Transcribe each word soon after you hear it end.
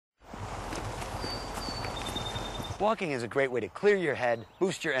Walking is a great way to clear your head,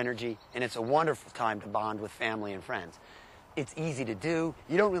 boost your energy, and it's a wonderful time to bond with family and friends. It's easy to do,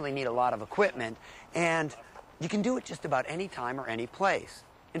 you don't really need a lot of equipment, and you can do it just about any time or any place.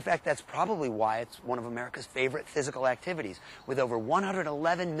 In fact, that's probably why it's one of America's favorite physical activities, with over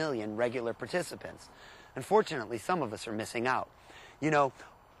 111 million regular participants. Unfortunately, some of us are missing out. You know,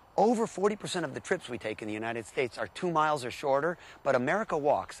 over 40% of the trips we take in the United States are 2 miles or shorter, but America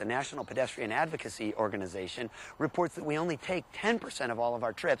Walks, the National Pedestrian Advocacy Organization, reports that we only take 10% of all of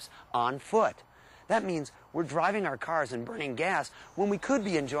our trips on foot. That means we're driving our cars and burning gas when we could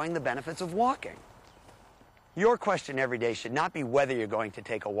be enjoying the benefits of walking. Your question every day should not be whether you're going to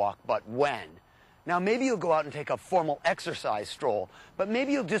take a walk, but when. Now, maybe you'll go out and take a formal exercise stroll, but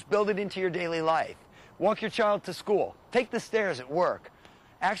maybe you'll just build it into your daily life. Walk your child to school, take the stairs at work.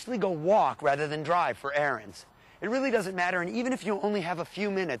 Actually go walk rather than drive for errands. It really doesn't matter, and even if you only have a few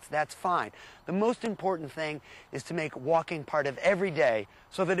minutes, that's fine. The most important thing is to make walking part of every day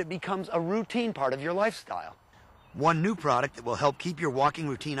so that it becomes a routine part of your lifestyle. One new product that will help keep your walking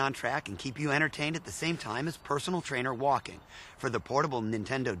routine on track and keep you entertained at the same time is Personal Trainer Walking for the portable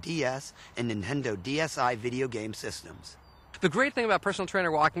Nintendo DS and Nintendo DSi video game systems. The great thing about Personal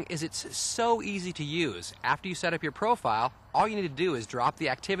Trainer Walking is it's so easy to use. After you set up your profile, all you need to do is drop the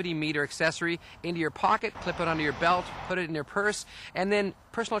activity meter accessory into your pocket, clip it onto your belt, put it in your purse, and then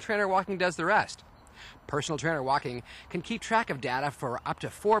Personal Trainer Walking does the rest. Personal Trainer Walking can keep track of data for up to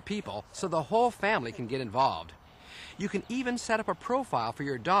 4 people, so the whole family can get involved. You can even set up a profile for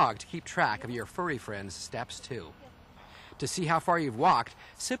your dog to keep track of your furry friend's steps too. To see how far you've walked,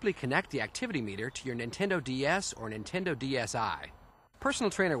 simply connect the activity meter to your Nintendo DS or Nintendo DSi.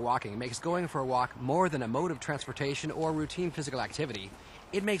 Personal Trainer Walking makes going for a walk more than a mode of transportation or routine physical activity.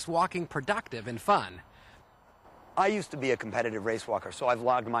 It makes walking productive and fun. I used to be a competitive race walker, so I've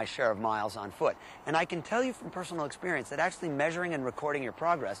logged my share of miles on foot. And I can tell you from personal experience that actually measuring and recording your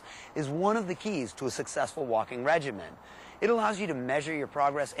progress is one of the keys to a successful walking regimen. It allows you to measure your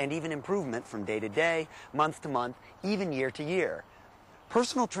progress and even improvement from day to day, month to month, even year to year.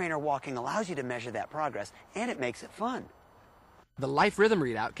 Personal Trainer Walking allows you to measure that progress, and it makes it fun. The Life Rhythm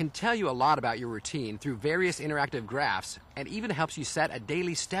Readout can tell you a lot about your routine through various interactive graphs and even helps you set a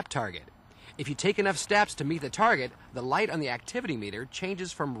daily step target. If you take enough steps to meet the target, the light on the activity meter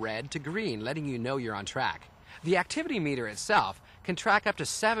changes from red to green, letting you know you're on track. The activity meter itself can track up to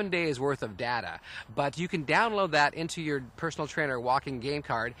 7 days worth of data, but you can download that into your Personal Trainer Walking game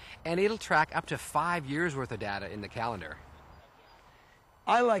card and it'll track up to 5 years worth of data in the calendar.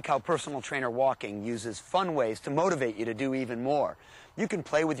 I like how Personal Trainer Walking uses fun ways to motivate you to do even more. You can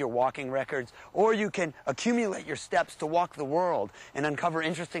play with your walking records, or you can accumulate your steps to walk the world and uncover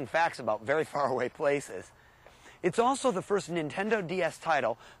interesting facts about very far away places. It's also the first Nintendo DS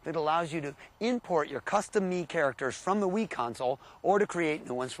title that allows you to import your custom Mii characters from the Wii console or to create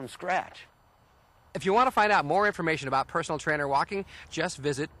new ones from scratch. If you want to find out more information about Personal Trainer Walking, just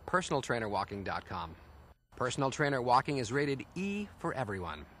visit personaltrainerwalking.com. Personal Trainer Walking is rated E for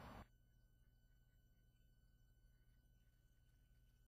everyone.